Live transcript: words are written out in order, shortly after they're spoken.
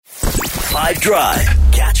5 Drive.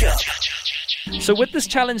 Catch up. So with this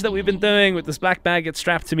challenge that we've been doing, with this black bag it's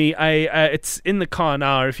strapped to me, it's in the car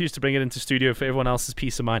now. I refuse to bring it into studio for everyone else's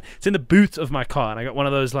peace of mind. It's in the boot of my car, and I got one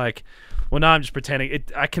of those well, now I'm just pretending.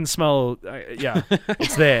 I can smell,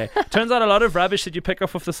 it's there. Turns out a lot of rubbish that you pick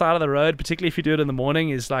off the side of the road, particularly if you do it in the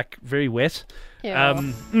morning, is very wet. Yeah.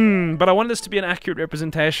 But I want this to be an accurate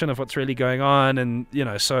representation of what's really going on, and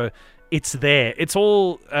so it's there. It's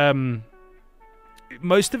all,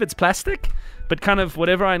 most of it's plastic, but kind of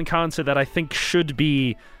whatever I encounter that I think should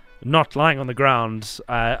be not lying on the ground,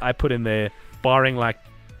 I put in there, barring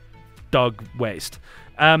dog waste.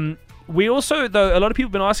 We also, though, a lot of people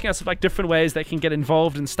have been asking us of different ways they can get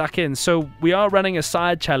involved and stuck in. So we are running a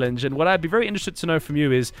side challenge, and what I'd be very interested to know from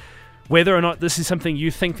you is whether or not this is something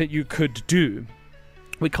you think that you could do.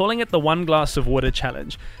 We're calling it the 1 glass of water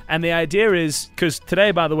challenge. And the idea is, because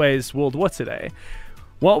today, by the way, is World Water Day,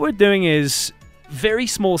 what we're doing is very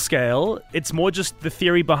small scale. It's more just the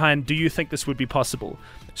theory behind, do you think this would be possible?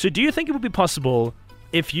 So do you think it would be possible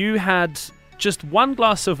if you had just 1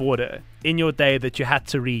 glass of water in your day that you had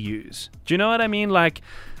to reuse? Do you know what I mean?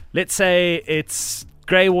 Let's say it's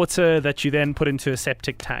grey water that you then put into a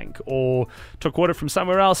septic tank, or took water from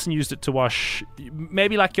somewhere else and used it to wash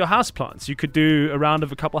maybe your houseplants. You could do a round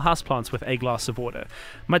of a couple houseplants with a glass of water.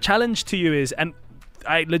 My challenge to you is, and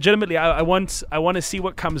I legitimately, I want to see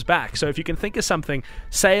what comes back. So if you can think of something,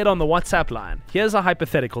 say it on the WhatsApp line. Here's a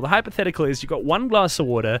hypothetical. The hypothetical is you've got 1 glass of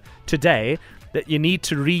water today that you need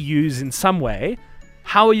to reuse in some way.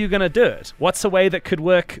 How are you going to do it? What's a way that could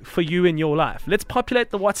work for you in your life? Let's populate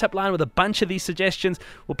the WhatsApp line with a bunch of these suggestions.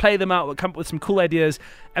 We'll play them out. We'll come up with some cool ideas.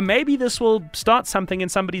 And maybe this will start something in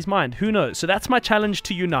somebody's mind. Who knows? So that's my challenge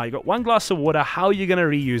to you now. You've got 1 glass of water. How are you going to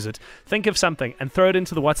reuse it? Think of something and throw it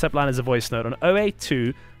into the WhatsApp line as a voice note on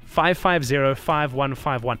 082 550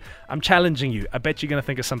 5151. I'm challenging you. I bet you're going to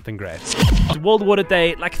think of something great. World Water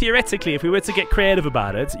Day, theoretically, if we were to get creative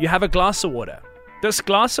about it, you have a glass of water. This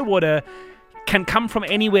glass of water can come from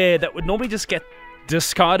anywhere that would normally just get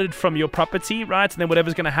discarded from your property, right? And then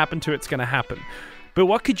whatever's going to happen to it's going to happen. But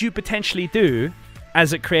what could you potentially do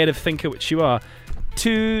as a creative thinker, which you are,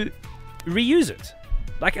 to reuse it?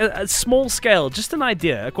 A small scale, just an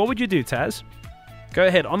idea. What would you do, Taz? Go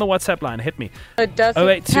ahead, on the WhatsApp line, hit me. It doesn't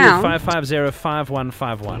 082 count. 550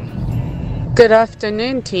 5151. Good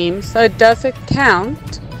afternoon, team. So does it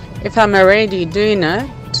count if I'm already doing it?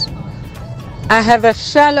 I have a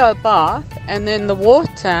shallow bath, and then the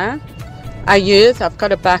water I've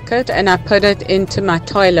got a bucket, and I put it into my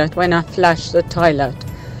toilet when I flush the toilet.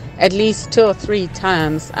 At least 2 or 3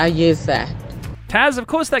 times I use that. Taz, of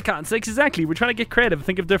course that counts. Exactly. We're trying to get creative,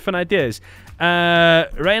 think of different ideas.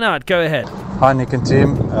 Reynard, go ahead. Hi, Nick and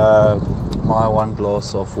Tim. My 1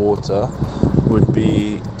 glass of water would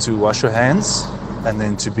be to wash your hands and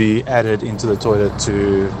then to be added into the toilet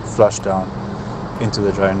to flush down into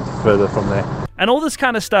the drain further from there. And all this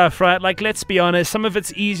kind of stuff, right? Let's be honest, some of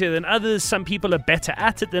it's easier than others. Some people are better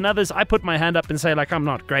at it than others. I put my hand up and say, I'm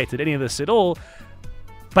not great at any of this at all.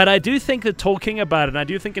 But I do think that talking about it, and I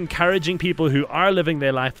do think encouraging people who are living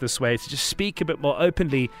their life this way to just speak a bit more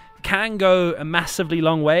openly can go a massively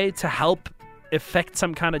long way to help affect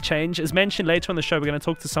some kind of change. As mentioned later on the show, we're going to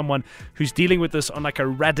talk to someone who's dealing with this on a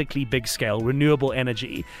radically big scale, renewable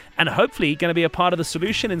energy, and hopefully going to be a part of the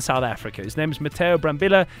solution in South Africa. His name is Matteo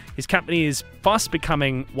Brambilla. His company is fast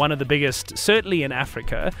becoming one of the biggest, certainly in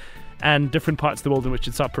Africa, and different parts of the world in which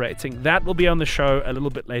it's operating. That will be on the show a little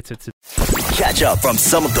bit later today. Catch up from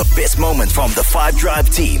some of the best moments from the 5 Drive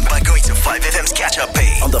team by going to 5FM's catch-up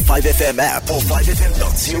page on the 5FM app or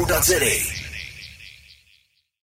 5FM.co.za.